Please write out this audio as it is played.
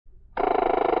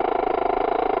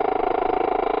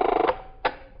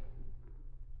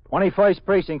21st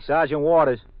Precinct, Sergeant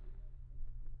Waters.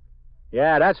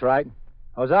 Yeah, that's right.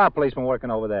 Those are policemen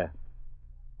working over there.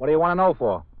 What do you want to know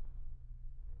for?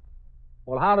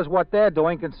 Well, how does what they're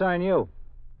doing concern you?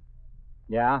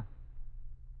 Yeah?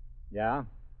 Yeah?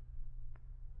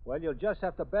 Well, you'll just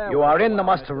have to bear with You are it. in the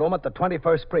muster room at the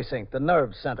 21st Precinct, the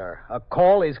nerve center. A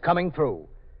call is coming through.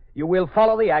 You will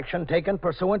follow the action taken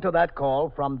pursuant to that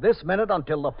call from this minute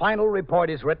until the final report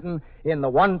is written in the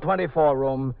 124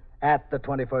 room at the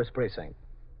 21st Precinct.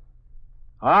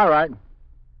 All right.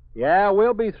 Yeah,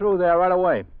 we'll be through there right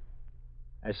away.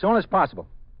 As soon as possible.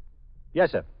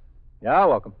 Yes, sir. You're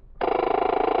welcome.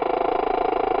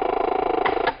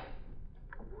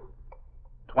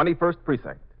 21st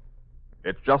Precinct.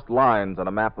 It's just lines on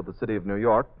a map of the city of New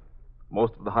York.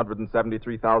 Most of the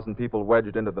 173,000 people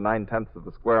wedged into the 9/10 of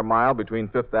the square mile between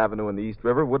Fifth Avenue and the East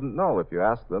River wouldn't know, if you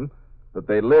asked them, that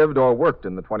they lived or worked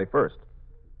in the 21st.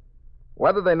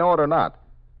 Whether they know it or not,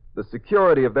 the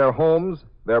security of their homes,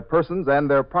 their persons, and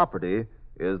their property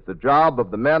is the job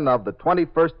of the men of the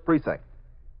 21st Precinct.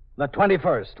 The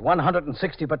 21st,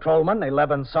 160 patrolmen,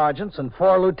 11 sergeants, and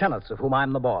 4 lieutenants, of whom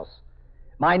I'm the boss.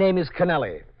 My name is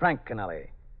Kennelly, Frank Kennelly.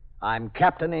 I'm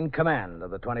captain in command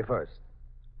of the 21st.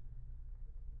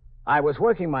 I was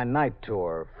working my night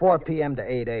tour, 4 p.m. to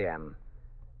 8 a.m.,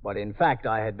 but in fact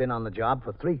I had been on the job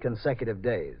for 3 consecutive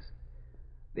days.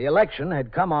 The election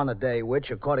had come on a day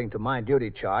which, according to my duty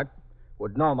chart,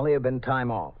 would normally have been time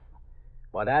off.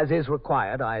 But as is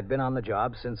required, I had been on the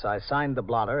job since I signed the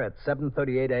blotter at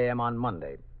 7:38 a.m. on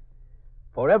Monday.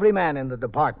 For every man in the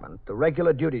department, the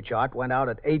regular duty chart went out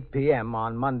at 8 p.m.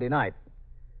 on Monday night.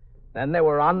 Then they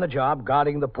were on the job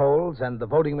guarding the polls and the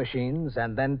voting machines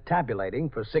and then tabulating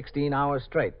for 16 hours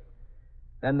straight.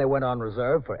 Then they went on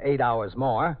reserve for 8 hours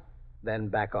more, then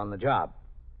back on the job.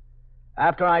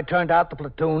 After I turned out the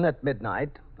platoon at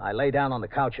midnight, I lay down on the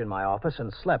couch in my office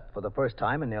and slept for the first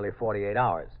time in nearly 48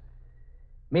 hours.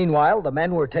 Meanwhile, the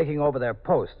men were taking over their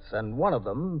posts, and one of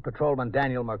them, Patrolman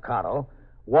Daniel Mercado,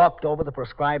 walked over the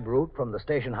prescribed route from the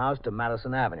station house to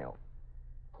Madison Avenue.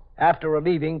 After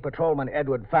relieving Patrolman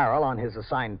Edward Farrell on his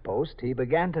assigned post, he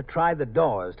began to try the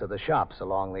doors to the shops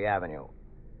along the avenue.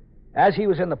 As he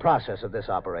was in the process of this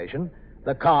operation,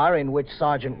 the car in which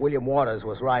Sergeant William Waters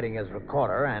was riding as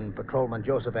recorder and Patrolman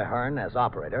Joseph Ahern as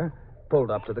operator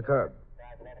pulled up to the curb.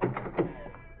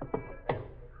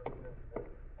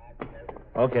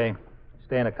 Okay.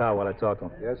 Stay in the car while I talk to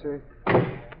him. Yes, sir.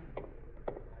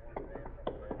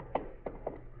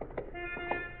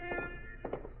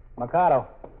 Mercado,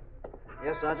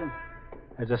 Yes, Sergeant.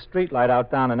 there's a street light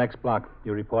out down the next block.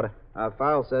 You report it?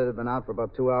 Farrell said it had been out for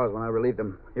about 2 hours when I relieved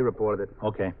him. He reported it.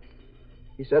 Okay.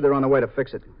 He said they're on their way to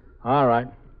fix it. All right.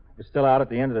 If it's still out at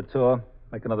the end of the tour,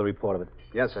 make another report of it.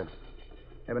 Yes, sir.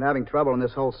 They've been having trouble in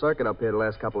this whole circuit up here the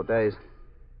last couple of days.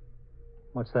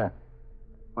 What's that?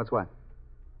 What's what?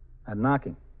 That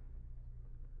knocking.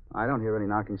 I don't hear any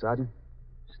knocking, Sergeant.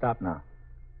 Stop now.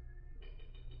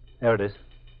 There it is.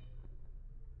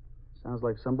 Sounds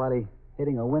like somebody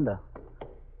hitting a window.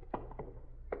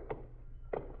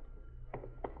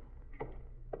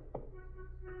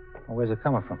 Well, where's it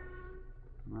coming from?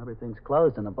 Well, everything's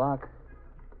closed in the block.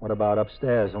 What about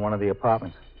upstairs in one of the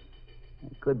apartments?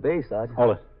 It could be, Sergeant.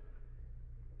 Hold it.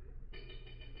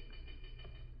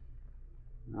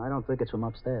 I don't think it's from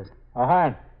upstairs. Oh,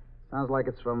 hi. Sounds like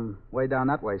it's from way down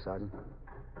that way, Sergeant.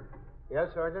 Yes,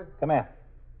 Sergeant? Come here.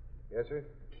 Yes, sir.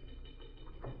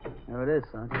 There it is,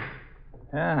 Sergeant.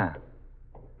 Yeah.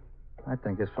 I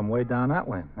think it's from way down that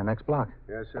way, the next block.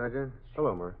 Yes, Sergeant.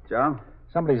 Hello, Murph. Joe?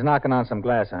 Somebody's knocking on some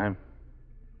glass, Hein?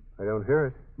 I don't hear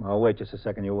it. Oh, wait just a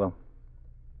second, you will.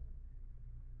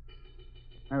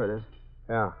 There it is.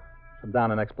 Yeah. From down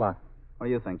the next block. What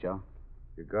do you think, Joe?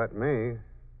 You got me.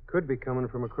 Could be coming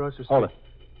from across the street. Hold it.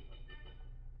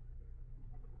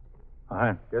 Oh,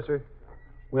 Hein, Yes, sir?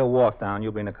 we'll walk down.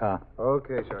 You'll be in the car.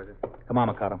 Okay, Sergeant. Come on,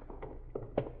 Mercado.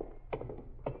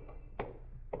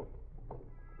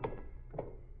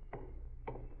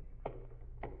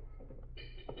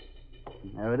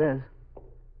 There it is.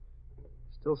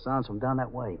 Still sounds from down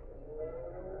that way.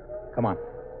 Come on.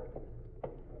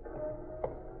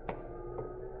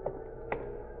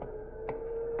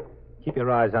 Keep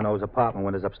your eyes on those apartment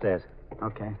windows upstairs.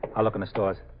 Okay. I'll look in the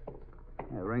stores.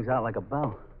 Yeah, it rings out like a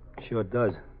bell. Sure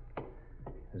does.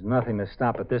 There's nothing to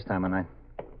stop it this time of night.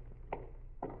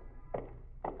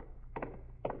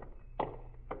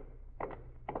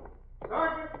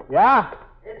 Sergeant, Yeah?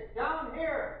 it's down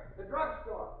here, the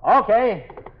drugstore. Okay.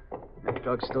 The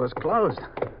drugstore's closed.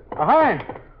 Hein,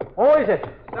 who is it?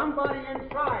 Somebody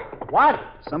inside. What?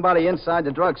 Somebody inside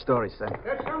the drugstore, he said.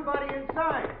 There's somebody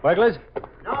inside. Burglars?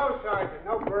 No, Sergeant,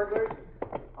 no burglars.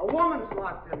 A A woman's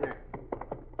locked in there.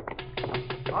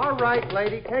 All right,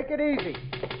 lady, take it easy.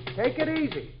 Take it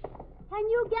easy. Can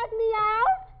you get me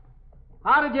out?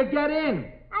 How did you get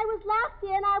in? I was locked in.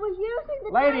 I was using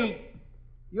the... Lady,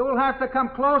 you'll have to come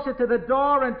closer to the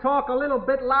door and talk a little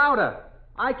bit louder.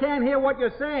 I can't hear what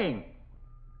you're saying.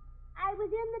 I was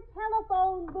in the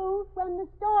telephone booth when the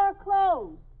store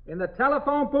closed. In the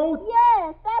telephone booth?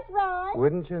 Yes, that's right.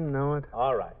 Wouldn't you know it?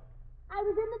 All right. I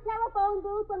was in the telephone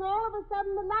booth when all of a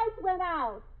sudden the lights went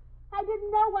out. I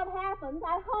didn't know what happened.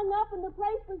 I hung up and the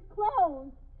place was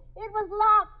closed. It was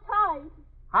locked tight.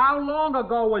 How long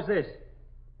ago was this?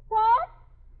 What?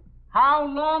 How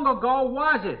long ago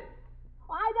was it?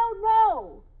 I don't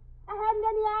know. I hadn't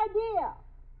any idea.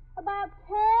 About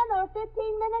 10 or 15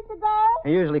 minutes ago?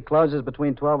 He usually closes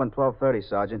between 12 and 12:30,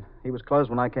 Sergeant. He was closed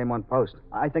when I came on post.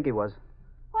 I think he was.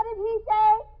 What did he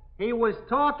say? He was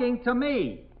talking to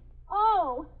me.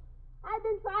 Oh, I've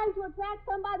been trying to attract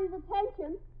somebody's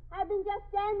attention. I've been just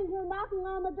standing here knocking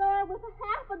on the door with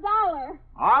 $50.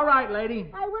 All right,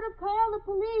 lady. I would have called the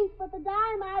police, but the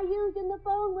dime I used in the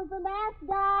phone was the last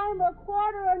dime or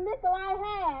quarter or nickel I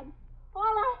had.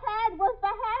 All I had was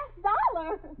the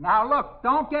 $50. Now, look,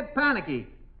 don't get panicky.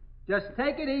 Just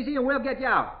take it easy and we'll get you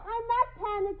out. I'm not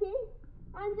panicky.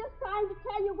 I'm just trying to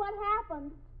tell you what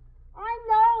happened. I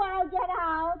know I'll get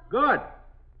out. Good.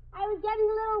 I was getting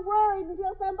a little worried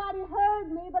until somebody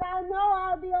heard me, but I know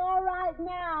I'll be all right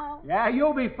now. Yeah,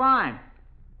 you'll be fine.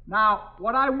 Now,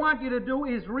 what I want you to do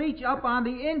is reach up on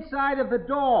the inside of the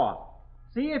door.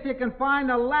 See if you can find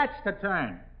a latch to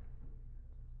turn.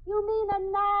 You mean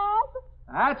a knob?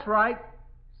 That's right.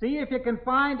 See if you can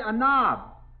find a knob.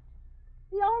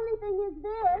 The only thing is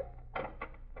this,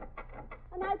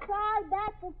 and I tried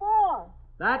that before.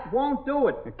 That won't do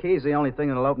it. The key's the only thing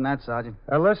that'll open that, Sergeant.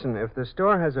 Listen, if the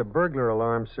store has a burglar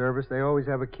alarm service, they always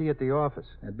have a key at the office.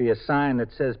 There'd be a sign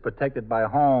that says protected by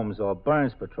Holmes or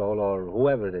Burns Patrol or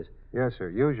whoever it is. Yes, sir,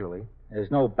 usually. There's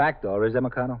no back door, is there,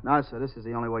 Mikado? No, sir, this is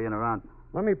the only way in and around.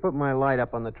 Let me put my light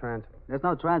up on the transom. There's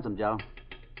no transom, Joe.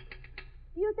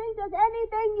 Do you think there's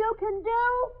anything you can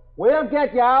do? We'll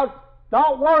get you out.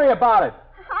 Don't worry about it.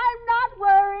 I'm not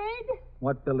worried.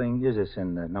 What building is this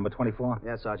in, number 24?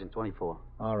 Yeah, Sergeant, 24.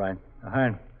 All right.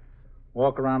 Ahern,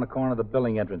 walk around the corner of the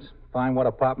building entrance. Find what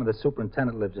apartment the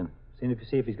superintendent lives in.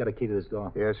 See if he's got a key to this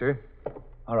door. Yes, sir.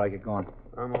 All right, get going.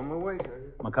 I'm on my way,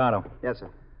 sir. Mikado, Yes, sir.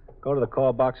 go to the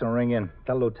call box and ring in.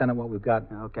 Tell the lieutenant what we've got.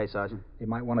 Okay, Sergeant. He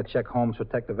might want to check Holmes'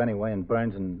 protective anyway, and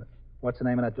Burns and... What's the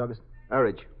name of that druggist?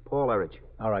 Erridge. Paul Erridge.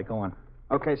 All right, go on.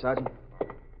 Okay, Sergeant.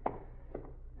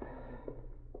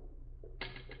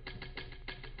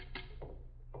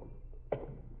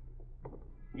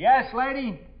 Yes,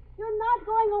 lady? You're not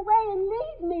going away and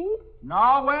leave me.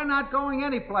 No, we're not going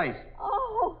anyplace.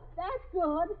 Oh, that's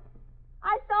good.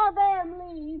 I saw them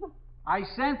leave. I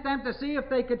sent them to see if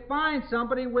they could find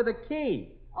somebody with a key.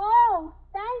 Oh,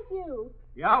 thank you.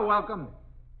 You're welcome.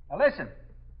 Now, listen.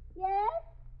 Yes?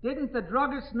 Didn't the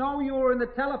druggist know you were in the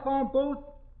telephone booth?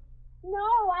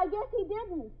 No, I guess he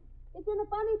didn't. It's in a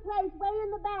funny place way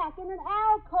in the back, in an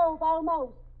alcove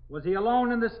almost. Was he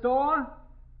alone in the store?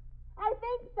 I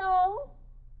think so.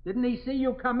 Didn't he see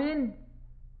you come in?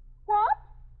 What?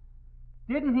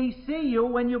 Didn't he see you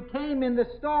when you came in the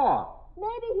store?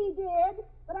 Maybe he did,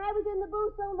 but I was in the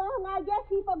booth so long I guess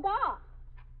he forgot.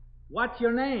 What's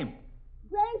your name?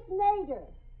 Grace Nader.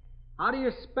 How do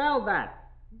you spell that?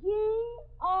 Grace.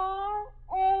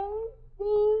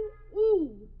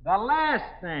 The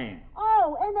last name.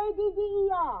 Oh,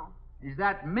 Madder. Is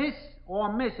that Miss or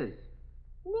Mrs.?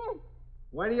 Miss.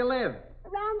 Where do you live?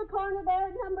 Around the corner there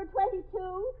at number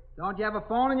 22. Don't you have a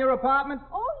phone in your apartment?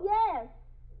 Oh, yes.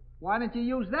 Why didn't you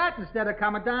use that instead of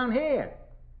coming down here?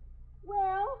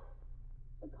 Well,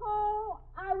 the call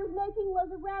I was making was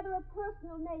of rather a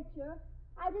personal nature.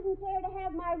 I didn't care to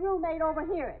have my roommate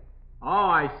overhear it. Oh,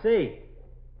 I see.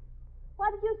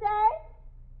 What did you say?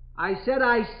 I said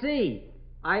I see.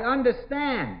 I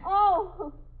understand.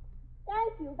 Oh,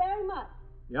 thank you very much.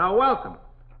 You're welcome.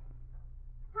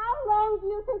 How long do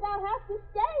you think I'll have to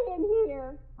stay in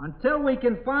here? Until we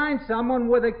can find someone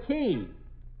with a key.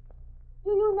 Do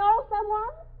you know someone?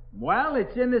 Well,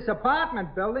 it's in this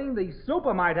apartment building. The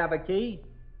super might have a key.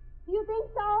 Do you think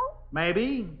so?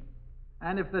 Maybe.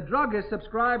 And if the druggist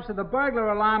subscribes to the burglar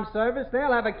alarm service,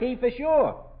 they'll have a key for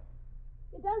sure.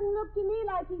 It doesn't look to me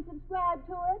like he subscribed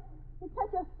to it. It's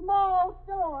such a small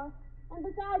store. And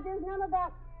besides, there's none of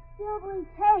that silvery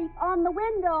tape on the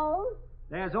windows.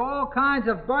 There's all kinds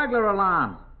of burglar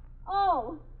alarms.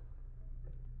 Oh.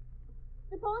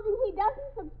 Supposing he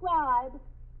doesn't subscribe.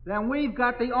 Then we've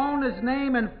got the owner's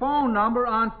name and phone number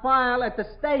on file at the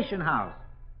station house.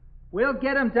 We'll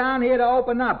get him down here to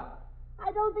open up.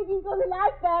 I don't think he's going to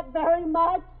like that very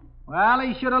much. Well,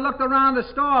 he should have looked around the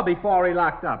store before he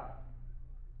locked up.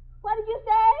 What did you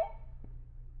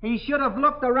say? He should have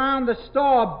looked around the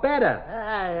store better.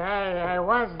 Hey,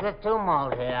 what's the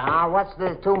tumult here, huh? What's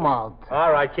the tumult?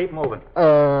 All right, keep moving.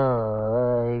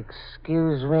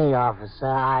 Excuse me, officer.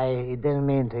 I didn't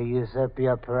mean to usurp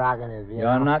your prerogative, you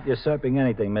You're know. not usurping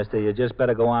anything, mister. You just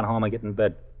better go on home and get in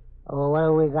bed. Oh, what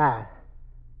do we got?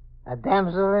 A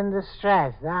damsel in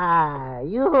distress.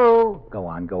 Yoo-hoo. Go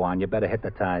on. You better hit the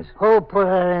ties. Who put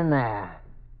her in there?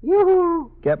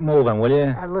 Yoo-hoo. Get moving, will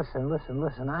you?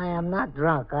 Listen. I am not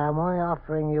drunk. I'm only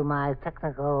offering you my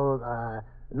technical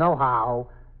know-how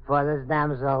for this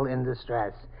damsel in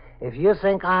distress. If you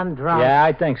think I'm drunk... Yeah,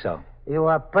 I think so. You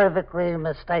are perfectly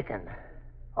mistaken.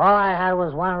 All I had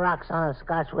was one rocks on a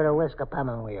scotch with a whisk of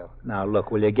peppermint wheel. Now,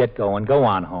 look, will you get going? Go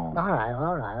on home. All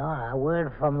right.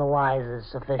 Word from the wise is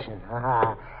sufficient.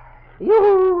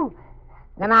 Yoo-hoo!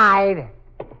 Good night.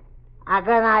 Good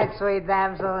night, sweet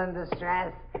damsel in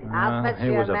distress. I'll fetch he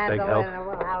you was a a big mandolin help. and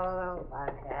we'll have a little fun.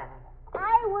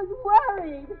 I was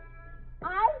worried.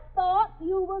 I thought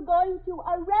you were going to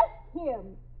arrest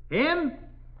him. Him?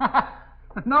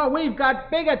 No, we've got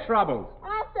bigger troubles.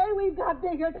 I say we've got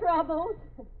bigger troubles.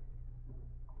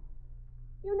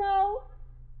 You know,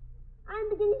 I'm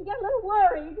beginning to get a little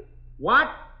worried. What?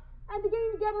 I'm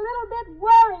beginning to get a little bit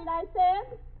worried, I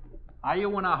said. Are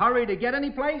you in a hurry to get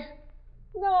any place?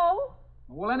 No,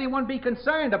 Will anyone be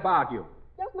concerned about you?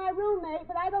 just my roommate,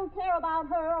 but I don't care about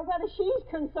her or whether she's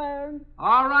concerned.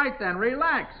 All right, then,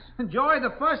 relax. Enjoy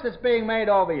the fuss that's being made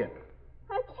over you.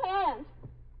 I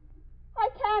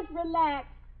can't relax.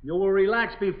 You were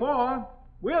relaxed before.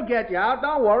 We'll get you out,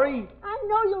 don't worry. I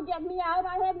know you'll get me out.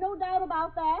 I have no doubt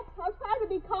about that. I'll try to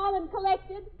be calm and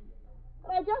collected.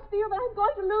 But I just feel that I'm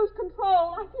going to lose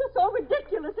control. I feel so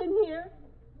ridiculous in here.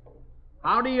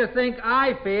 How do you think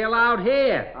I feel out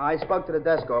here? I spoke to the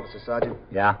desk officer, Sergeant.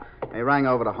 Yeah? They rang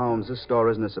over to Holmes. This store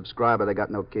isn't a subscriber. They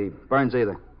got no key. Burns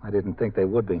either. I didn't think they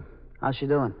would be. How's she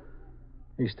doing?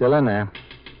 He's still in there.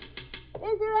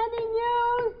 Is there any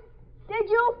news? Did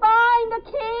you find the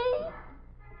key?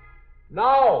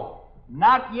 No,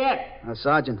 not yet.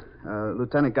 Sergeant,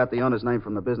 Lieutenant got the owner's name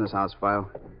from the business house file.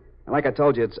 And like I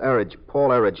told you, it's Erridge, Paul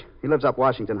Erridge. He lives up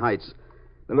Washington Heights.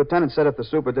 The lieutenant said if the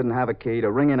super didn't have a key, to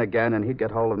ring in again, and he'd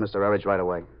get hold of Mr. Erridge right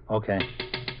away. Okay.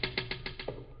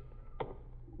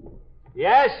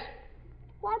 Yes?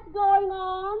 What's going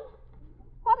on?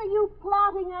 What are you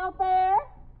plotting out there?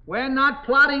 We're not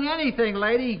plotting anything,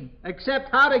 lady, except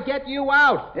how to get you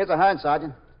out. Here's a hand,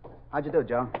 Sergeant. How'd you do,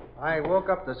 Joe? I woke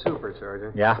up the super,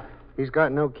 Sergeant. Yeah? He's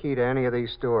got no key to any of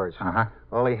these stores. Uh-huh.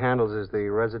 All he handles is the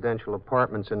residential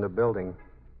apartments in the building.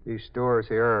 These stores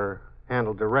here are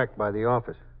handled direct by the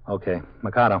office. Okay.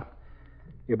 Mikado,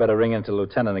 you better ring into the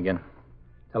lieutenant again.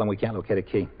 Tell him we can't locate a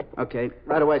key. Okay,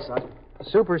 right away, Sergeant. The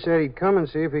super said he'd come and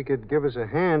see if he could give us a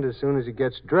hand as soon as he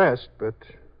gets dressed, but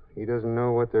he doesn't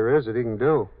know what there is that he can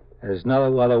do. There's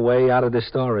no other way out of this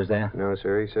store, is there? No,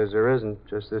 sir, he says there isn't,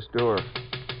 just this door.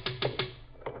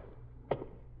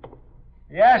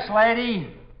 Yes, lady.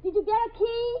 Did you get a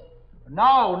key?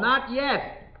 No, not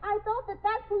yet. I thought that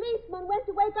policeman went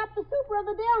to wake up the super of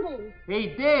the building. He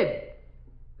did.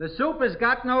 The super's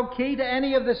got no key to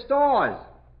any of the stores.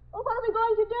 Well, what are we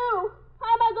going to do?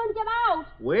 How am I going to get out?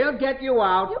 We'll get you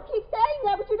out. You keep saying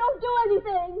that, but you don't do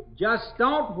anything. Just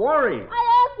don't worry. I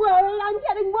am worried. I'm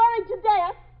getting worried to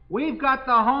death. We've got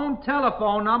the home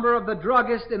telephone number of the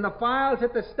druggist in the files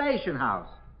at the station house.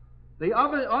 The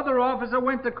other officer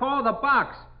went to call the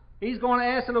box. He's going to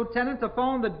ask the lieutenant to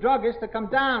phone the druggist to come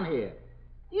down here.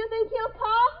 Do you think he'll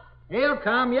come? He'll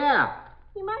come, yeah.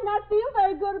 He might not feel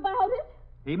very good about it.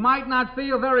 He might not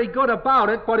feel very good about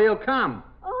it, but he'll come.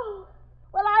 Oh,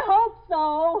 well, I hope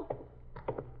so.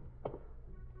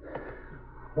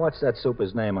 What's that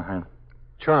super's name, huh?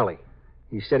 Charlie.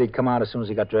 He said he'd come out as soon as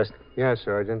he got dressed. Yes,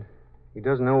 Sergeant. He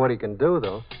doesn't know what he can do,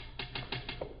 though.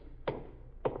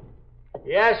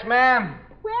 Yes, ma'am.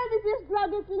 Where does this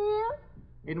druggist live?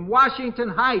 In Washington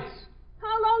Heights.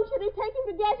 How long should it take him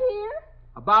to get here?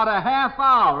 About a half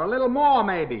hour, a little more,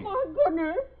 maybe. My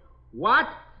goodness. What?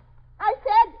 I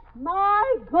said,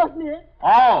 my goodness.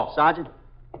 Oh. Sergeant?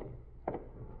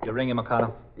 You ring him,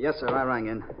 Mikado? Yes, sir, I rang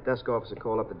in. Desk officer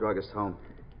called up the druggist's home.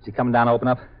 Is he coming down to open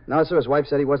up? No, sir, his wife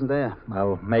said he wasn't there.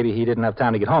 Well, maybe he didn't have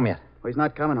time to get home yet. Well, he's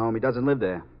not coming home. He doesn't live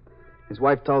there. His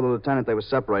wife told the lieutenant they were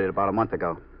separated about a month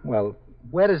ago. Well,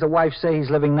 where does the wife say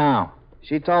he's living now?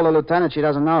 She told the lieutenant she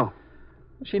doesn't know.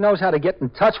 She knows how to get in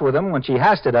touch with him when she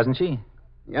has to, doesn't she?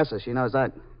 Yes, sir, she knows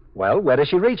that. Well, where does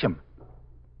she reach him?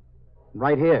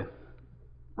 Right here.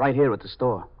 Right here at the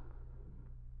store.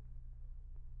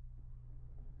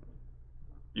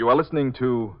 You are listening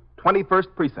to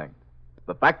 21st Precinct,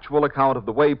 the factual account of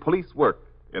the way police work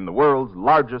in the world's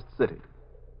largest city.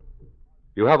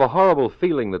 You have a horrible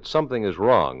feeling that something is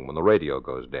wrong when the radio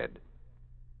goes dead.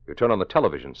 You turn on the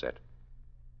television set.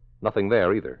 Nothing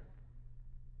there either.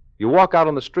 You walk out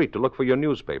on the street to look for your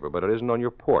newspaper, but it isn't on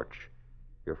your porch,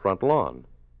 your front lawn.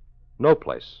 No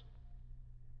place.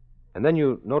 And then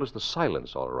you notice the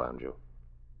silence all around you.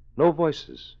 No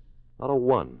voices, not a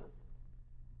one.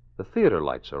 The theater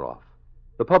lights are off.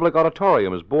 The public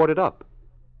auditorium is boarded up.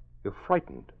 You're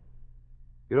frightened.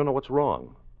 You don't know what's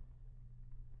wrong.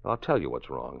 I'll tell you what's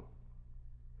wrong.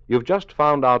 You've just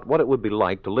found out what it would be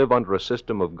like to live under a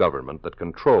system of government that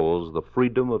controls the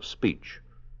freedom of speech.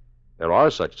 There are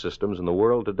such systems in the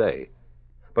world today.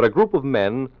 But a group of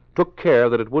men took care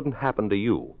that it wouldn't happen to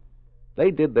you. They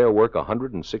did their work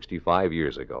 165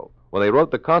 years ago, when they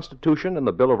wrote the Constitution and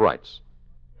the Bill of Rights.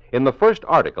 In the first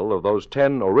article of those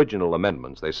 10 original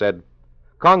amendments, they said,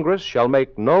 Congress shall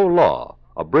make no law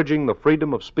abridging the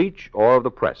freedom of speech or of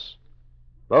the press.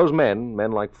 Those men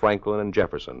like Franklin and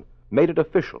Jefferson, made it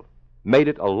official, made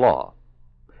it a law.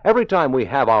 Every time we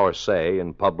have our say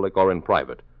in public or in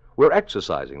private, we're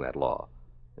exercising that law,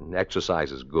 and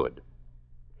exercise is good.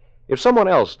 If someone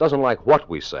else doesn't like what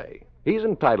we say, he's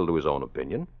entitled to his own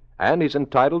opinion, and he's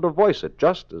entitled to voice it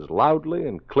just as loudly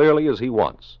and clearly as he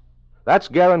wants. That's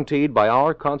guaranteed by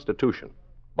our Constitution,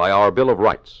 by our Bill of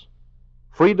Rights.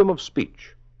 Freedom of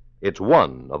speech. It's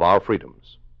one of our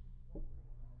freedoms.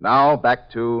 Now,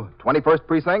 back to 21st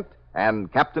Precinct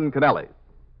and Captain Kennelly.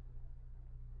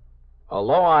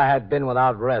 Although I had been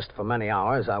without rest for many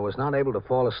hours, I was not able to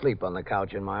fall asleep on the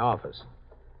couch in my office.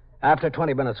 After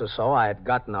 20 minutes or so, I had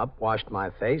gotten up, washed my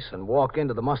face, and walked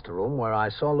into the muster room where I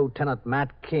saw Lieutenant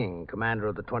Matt King, commander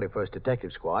of the 21st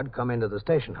Detective Squad, come into the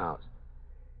station house.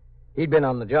 He'd been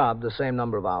on the job the same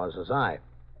number of hours as I.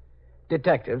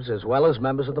 Detectives, as well as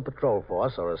members of the patrol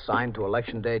force, are assigned to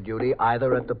election day duty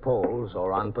either at the polls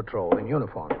or on patrol in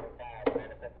uniform.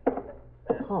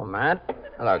 Oh, Matt.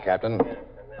 Hello, Captain.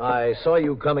 I saw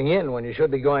you coming in when you should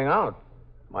be going out.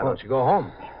 Why don't you go home?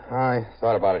 I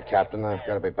thought about it, Captain. I've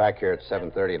got to be back here at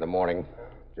 7:30 in the morning.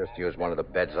 Just use one of the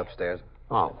beds upstairs.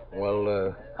 Oh,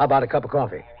 well, how about a cup of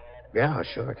coffee? Yeah,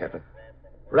 sure, Captain.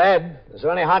 Red, is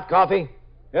there any hot coffee?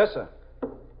 Yes, sir.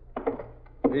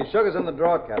 The sugar's in the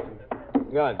drawer, Captain.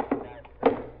 Good.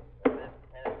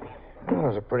 Well, it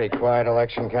was a pretty quiet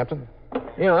election, Captain.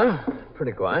 Yeah,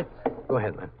 pretty quiet. Go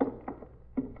ahead, man.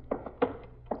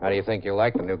 How do you think you'll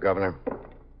like the new governor?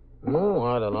 Oh,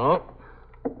 I don't know.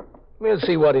 We'll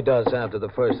see what he does after the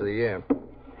first of the year.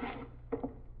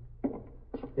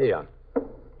 Here you are.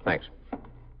 Thanks.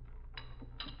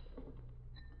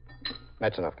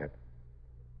 That's enough, Captain.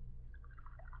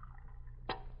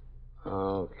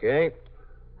 Okay.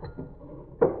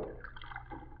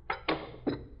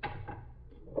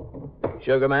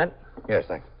 Sugar, man? Yes,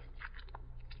 thanks.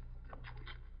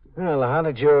 Well, how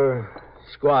did your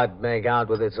squad make out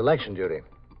with its election duty?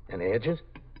 Any hitches?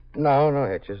 No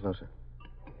hitches, no, sir.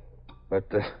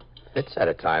 But Fitz had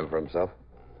a time for himself.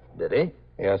 Did he?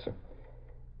 Yes, sir.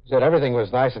 He said everything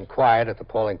was nice and quiet at the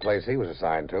polling place he was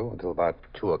assigned to, until about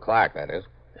 2 o'clock, that is.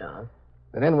 Yeah.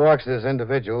 And then walks this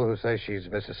individual who says she's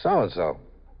Mrs. So-and-so.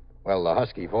 Well, the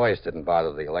husky voice didn't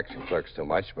bother the election clerks too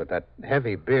much, but that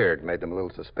heavy beard made them a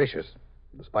little suspicious,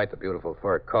 despite the beautiful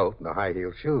fur coat and the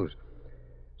high-heeled shoes.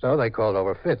 So they called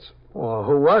over Fitz. Well,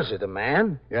 who was it, a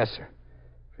man? Yes, sir.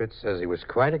 Fitz says he was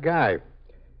quite a guy.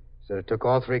 Said it took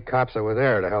all 3 cops that were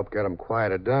there to help get him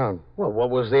quieted down. Well, what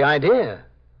was the idea?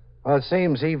 Well, it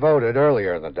seems he voted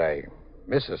earlier in the day.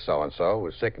 Mrs. So-and-so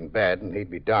was sick in bed, and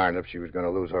he'd be darned if she was going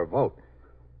to lose her vote.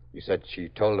 He said she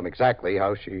told him exactly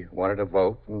how she wanted to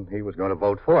vote, and he was going to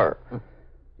vote for her.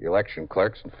 The election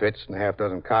clerks and Fitz and a half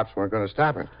dozen cops weren't going to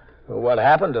stop him. Well, what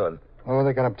happened to him? Oh,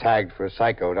 they got him tagged for a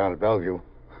psycho down at Bellevue.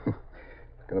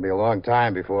 It's going to be a long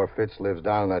time before Fitz lives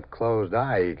down that closed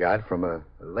eye he got from a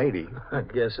lady. I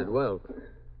guess it will.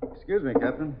 Excuse me,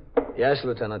 Captain. Yes,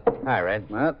 Lieutenant. Hi,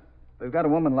 Red. Matt, we've got a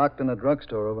woman locked in a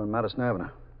drugstore over in Madison Avenue.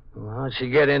 Well, how'd she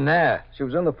get in there? She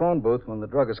was in the phone booth when the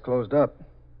druggist closed up.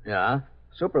 Yeah?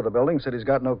 Super of the building said he's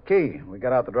got no key. We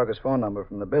got out the druggist's phone number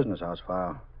from the business house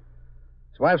file.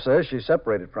 His wife says she's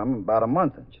separated from him about a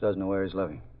month, and she doesn't know where he's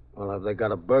living. Well, have they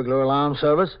got a burglar alarm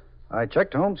service? I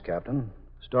checked Holmes, Captain.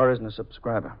 The store isn't a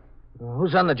subscriber. Well,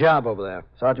 who's on the job over there?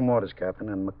 Sergeant Waters, Captain,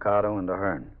 and Mikado and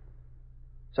Ahern.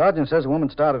 Sergeant says the woman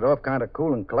started off kind of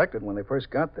cool and collected when they first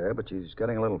got there, but she's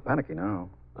getting a little panicky now.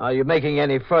 Are you making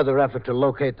any further effort to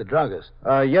locate the druggist?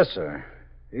 Yes, sir.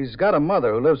 He's got a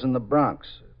mother who lives in the Bronx.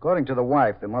 According to the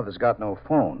wife, the mother's got no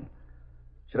phone.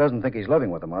 She doesn't think he's living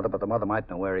with the mother, but the mother might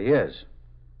know where he is.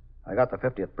 I got the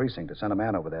 50th Precinct to send a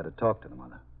man over there to talk to the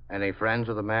mother. Any friends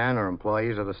of the man or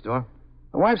employees of the store?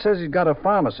 The wife says he's got a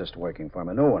pharmacist working for him,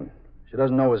 a new one. She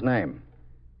doesn't know his name.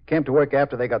 He came to work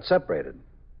after they got separated.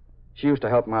 She used to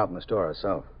help him out in the store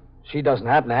herself. She doesn't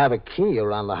happen to have a key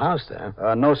around the house there.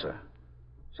 No, sir.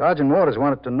 Sergeant Waters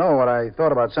wanted to know what I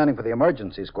thought about sending for the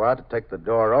emergency squad to take the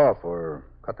door off or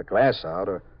cut the glass out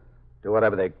or do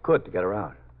whatever they could to get her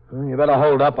out. You better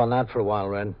hold up on that for a while,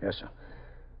 Red. Yes, sir.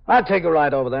 I'll take a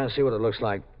ride over there and see what it looks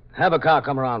like. Have a car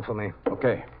come around for me.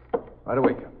 Okay. Right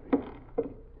away, Captain.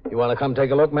 You want to come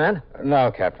take a look, man?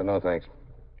 No, Captain, no thanks.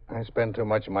 I spend too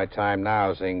much of my time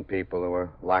now seeing people who are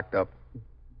locked up.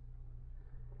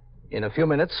 In a few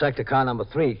minutes, sector car number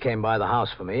 3 came by the house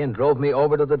for me and drove me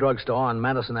over to the drugstore on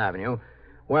Madison Avenue,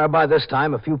 where by this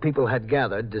time a few people had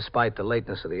gathered, despite the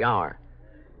lateness of the hour.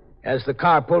 As the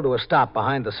car pulled to a stop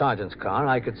behind the sergeant's car,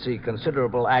 I could see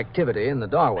considerable activity in the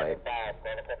doorway.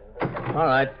 All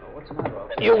right.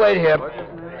 You wait here.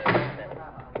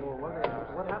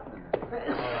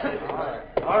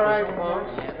 All right, folks.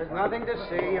 There's nothing to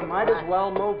see. You might as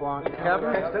well move on.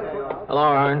 Captain?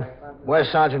 Hello, Aaron. Where's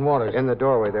Sergeant Waters? In the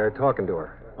doorway there, talking to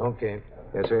her. Okay.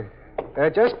 Yes, sir.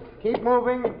 Just keep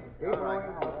moving. Keep moving.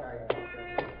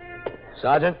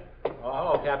 Sergeant? Oh,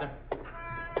 hello, Captain.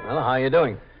 Well, how you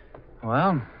doing?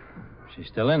 Well, she's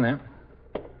still in there.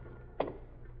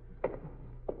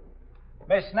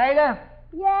 Miss Snyder?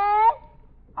 Yes?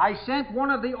 I sent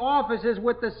one of the officers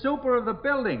with the super of the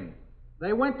building.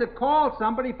 They went to call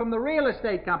somebody from the real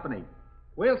estate company.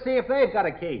 We'll see if they've got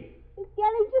a key. It's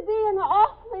getting to be an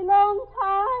awfully long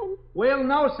time. We'll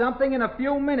know something in a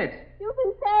few minutes. You've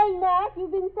been saying that.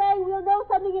 You've been saying we'll know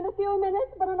something in a few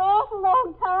minutes, but an awful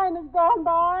long time has gone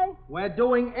by. We're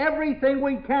doing everything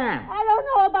we can. I don't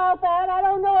know about that. I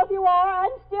don't know if you are.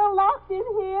 I'm still locked in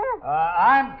here.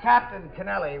 I'm Captain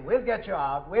Kennelly. We'll get you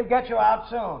out. We'll get you out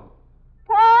soon.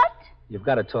 What? You've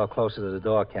got to talk closer to the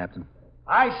door, Captain.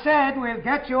 I said we'll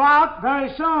get you out very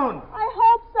soon. I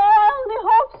hope so. I only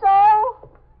hope so.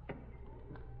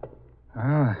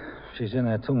 Ah, if she's in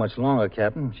there too much longer,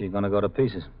 Captain, she's going to go to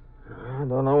pieces. I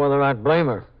don't know whether I'd blame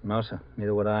her. No, sir.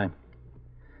 Neither would I.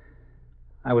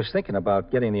 I was thinking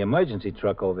about getting the emergency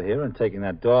truck over here and taking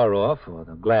that door off or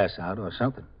the glass out or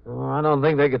something. Oh, I don't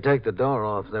think they could take the door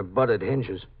off. They're butted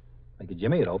hinges. They could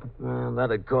jimmy it open. Well,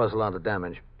 that'd cause a lot of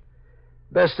damage.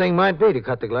 Best thing might be to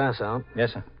cut the glass out.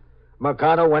 Yes, sir.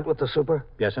 Mercado went with the super?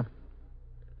 Yes, sir.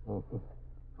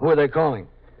 Who are they calling?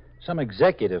 Some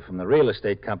executive from the real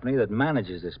estate company that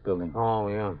manages this building. Oh,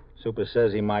 yeah. Super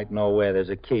says he might know where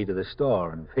there's a key to the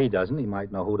store, and if he doesn't, he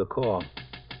might know who to call.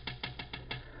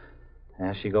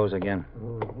 There she goes again.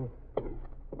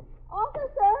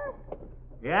 Officer,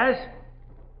 Yes?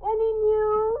 any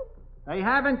news? They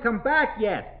haven't come back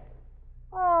yet.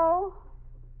 Oh.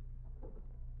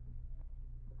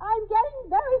 I'm getting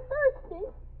very thirsty.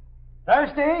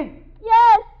 Thirsty?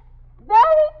 Yes,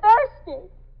 very thirsty.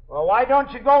 Well, why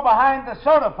don't you go behind the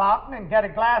soda fountain and get a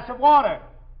glass of water?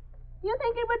 You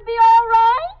think it would be all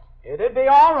right? It'd be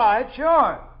all right,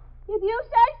 sure. If you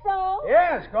say so.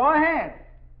 Yes, go ahead.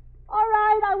 All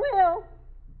right, I will.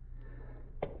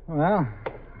 Well,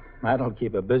 that'll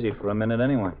keep her busy for a minute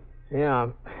anyway. Yeah.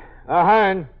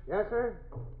 Hearn. Yes, sir?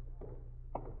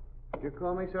 Did you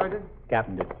call me, Sergeant?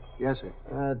 Captain did. Yes,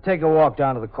 sir. Take a walk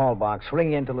down to the call box.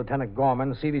 Ring in to Lieutenant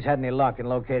Gorman and see if he's had any luck in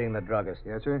locating the druggist.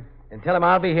 Yes, sir? And tell him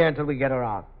I'll be here until we get her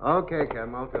out. Okay,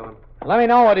 Captain. I'll tell him. Let me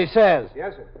know what he says.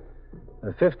 Yes, sir.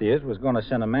 The 50th was going to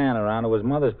send a man around to his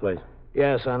mother's place.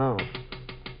 Yes, I know.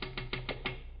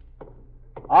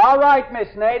 All right, Miss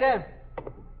Nader.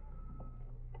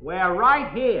 We're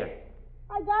right here.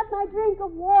 I got my drink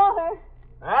of water.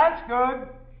 That's good.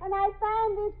 And I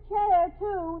found this chair,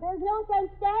 too. There's no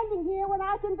sense standing here when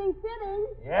I can be sitting.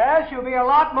 Yes, you'll be a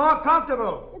lot more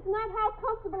comfortable. It's not how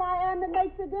comfortable I am that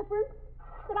makes a difference,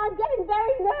 but I'm getting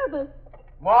very nervous.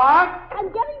 What? I'm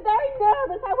getting very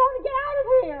nervous. I want to get out of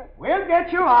here. We'll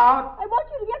get you out. I want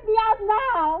you to get me out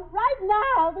now. Right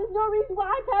now. There's no reason why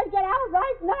I can't get out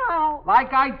right now.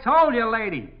 Like I told you,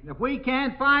 lady, if we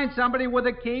can't find somebody with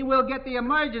a key, we'll get the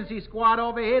emergency squad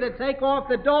over here to take off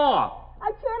the door.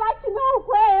 I'd sure like to know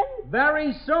when.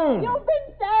 Very soon. You've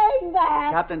been saying that.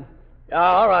 Captain?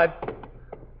 All right.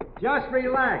 Just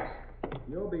relax.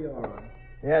 You'll be all right.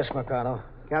 Yes, Mercado.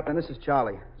 Captain, this is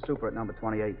Charlie, super at number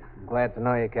 28. Glad to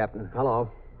know you, Captain. Hello.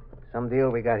 Some deal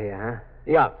we got here,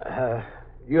 huh? Yeah.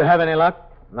 You have any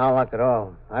luck? No luck at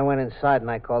all. I went inside and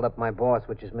I called up my boss,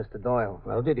 which is Mr. Doyle.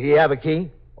 Well, did he have a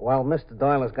key? Well, Mr.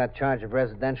 Doyle has got charge of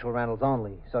residential rentals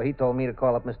only, so he told me to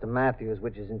call up Mr. Matthews,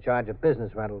 which is in charge of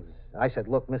business rentals. I said,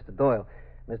 look, Mr. Doyle,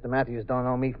 Mr. Matthews don't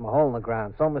know me from a hole in the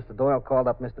ground. So Mr. Doyle called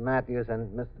up Mr. Matthews, and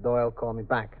Mr. Doyle called me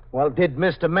back. Well, did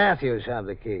Mr. Matthews have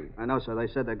the key? I know, sir. They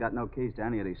said they got no keys to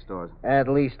any of these stores. At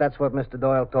least that's what Mr.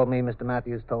 Doyle told me. Mr.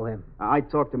 Matthews told him. I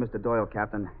talked to Mr. Doyle,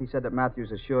 Captain. He said that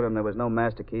Matthews assured him there was no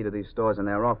master key to these stores in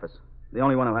their office. The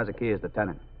only one who has a key is the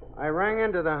tenant. I rang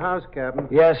into the house, Captain.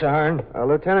 Yes, Ahern.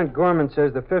 Lieutenant Gorman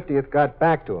says the 50th got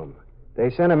back to him. They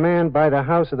sent a man by the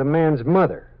house of the man's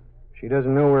mother. She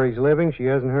doesn't know where he's living. She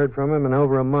hasn't heard from him in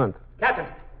over a month. Captain.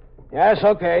 Yes,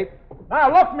 okay.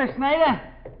 Now, look, Miss Nader.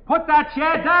 Put that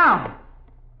chair down.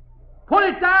 Put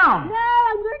it down. No,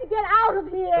 I'm going to get out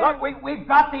of here. Look, we've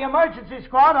got the emergency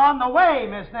squad on the way,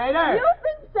 Miss Nader. You've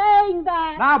been saying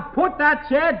that. Now, put that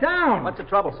chair down. What's the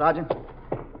trouble, Sergeant?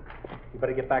 You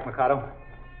better get back, Mikado.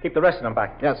 Keep the rest of them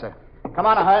back. Yes, sir. Come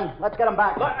on, Ahern. Let's get them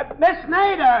back. Miss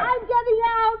Nader! I'm getting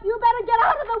out. You better get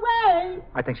out of the way.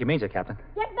 I think she means it, Captain.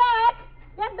 Get back.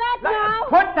 Get back now.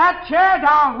 Put that chair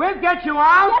down. We'll get you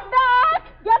out. Get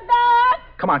back. Get back.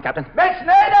 Come on, Captain. Miss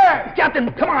Nader!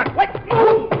 Captain, come on. Wait.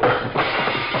 Move.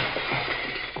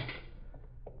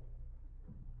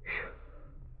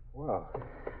 Well,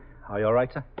 Are you all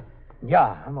right, sir?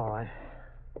 Yeah, I'm all right.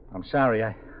 I'm sorry.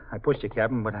 I pushed you,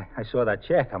 Captain, but I saw that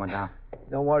chair coming down.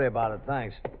 Don't worry about it,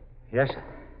 thanks. Yes, sir.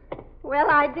 Well,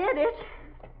 I did it.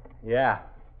 Yeah.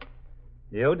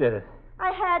 You did it.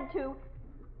 I had to.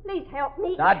 Please help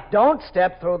me. Now, don't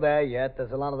step through there yet.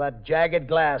 There's a lot of that jagged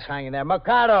glass hanging there.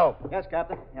 Mikado, Yes,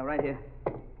 Captain. Yeah, right here.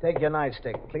 take your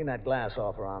nightstick. Clean that glass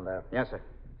off around there. Yes, sir.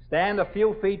 Stand a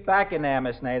few feet back in there,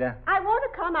 Miss Nader. I want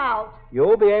to come out.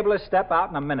 You'll be able to step out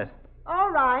in a minute. All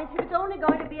right. It's only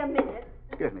going to be a minute.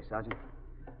 Excuse me, Sergeant.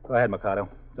 Go ahead, Mikado.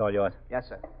 It's all yours. Yes,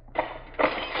 sir.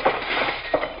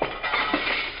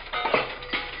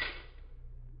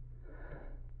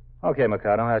 Okay,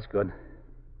 Mikado, that's good.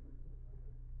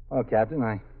 Well, Captain,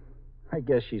 I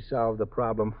guess she solved the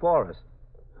problem for us.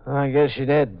 I guess she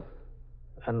did.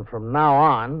 And from now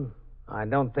on, I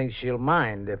don't think she'll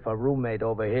mind if her roommate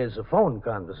overhears a phone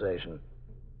conversation.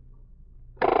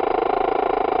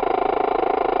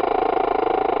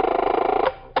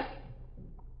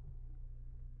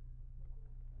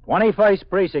 '21st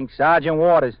Precinct, Sergeant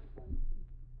Waters.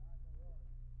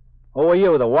 Who are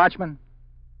you, the watchman?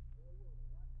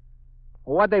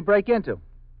 Well, what'd they break into?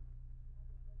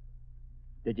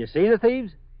 Did you see the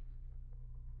thieves?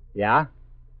 Yeah?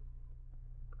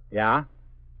 Yeah?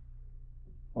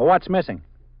 Well, what's missing?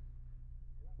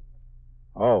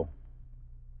 Oh.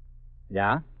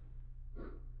 Yeah?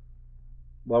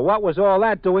 Well, what was all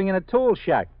that doing in a tool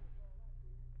shack?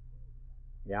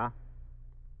 Yeah?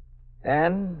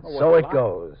 And Oh, so what's it the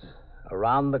goes.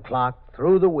 Around the clock,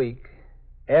 through the week,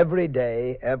 every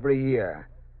day, every year.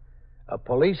 A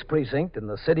police precinct in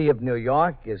the city of New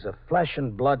York is a flesh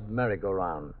and blood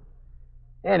merry-go-round.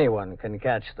 Anyone can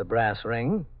catch the brass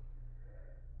ring,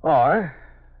 or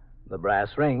the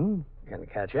brass ring can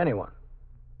catch anyone.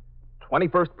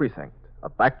 21st Precinct, a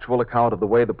factual account of the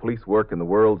way the police work in the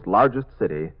world's largest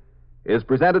city, is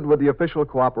presented with the official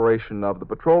cooperation of the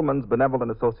Patrolmen's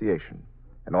Benevolent Association,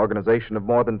 an organization of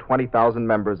more than 20,000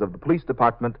 members of the Police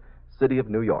Department, City of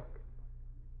New York.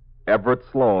 Everett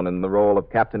Sloan in the role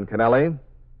of Captain Kennelly,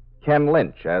 Ken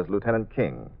Lynch as Lieutenant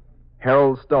King,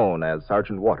 Harold Stone as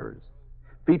Sergeant Waters.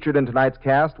 Featured in tonight's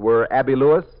cast were Abby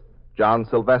Lewis, John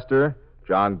Sylvester,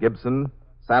 John Gibson,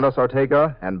 Santos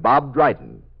Ortega, and Bob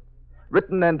Dryden.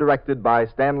 Written and directed by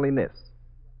Stanley Niss.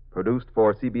 Produced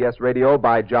for CBS Radio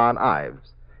by John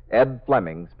Ives. Ed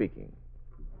Fleming speaking.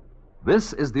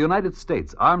 This is the United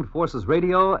States Armed Forces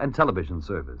Radio and Television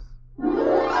Service.